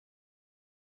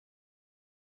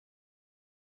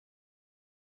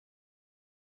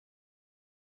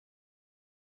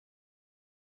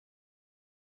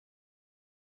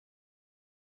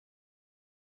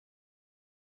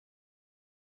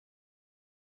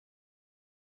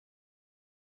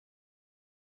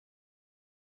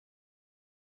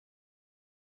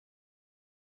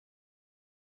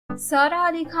Sara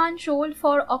Ali Khan trolled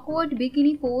for awkward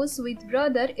bikini pose with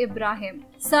brother Ibrahim.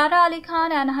 Sara Ali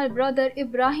Khan and her brother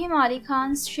Ibrahim Ali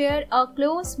Khan share a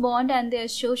close bond and their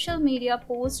social media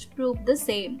posts prove the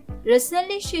same.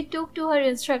 Recently, she took to her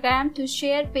Instagram to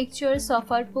share pictures of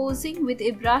her posing with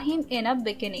Ibrahim in a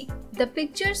bikini. The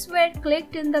pictures were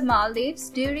clicked in the Maldives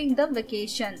during the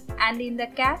vacation, and in the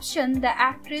caption, the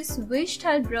actress wished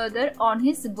her brother on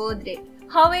his birthday.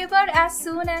 However, as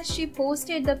soon as she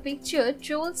posted the picture,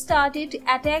 trolls started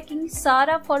attacking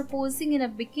Sara for posing in a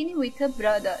bikini with her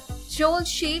brother. Trolls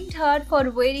shamed her for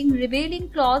wearing revealing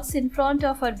clothes in front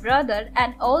of her brother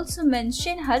and also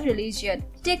mentioned her religion.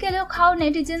 Take a look how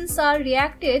netizens are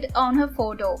reacted on her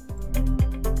photo.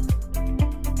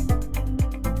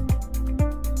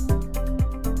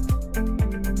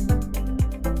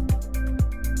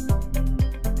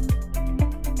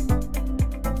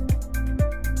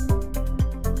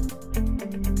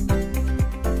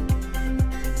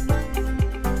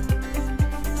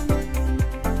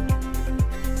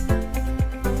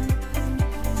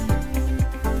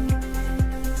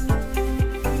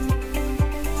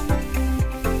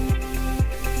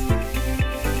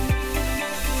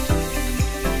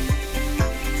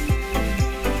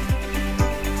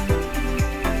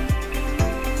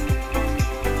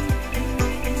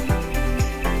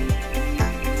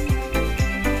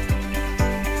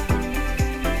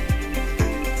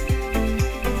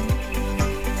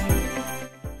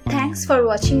 Thanks for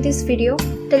watching this video.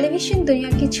 Television दुनिया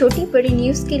की छोटी बड़ी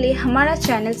news के लिए हमारा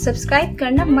channel subscribe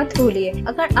करना मत भूलिए।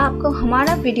 अगर आपको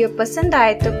हमारा वीडियो पसंद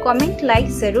आए तो कमेंट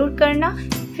लाइक जरूर करना।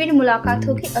 फिर मुलाकात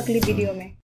होगी अगली वीडियो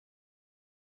में।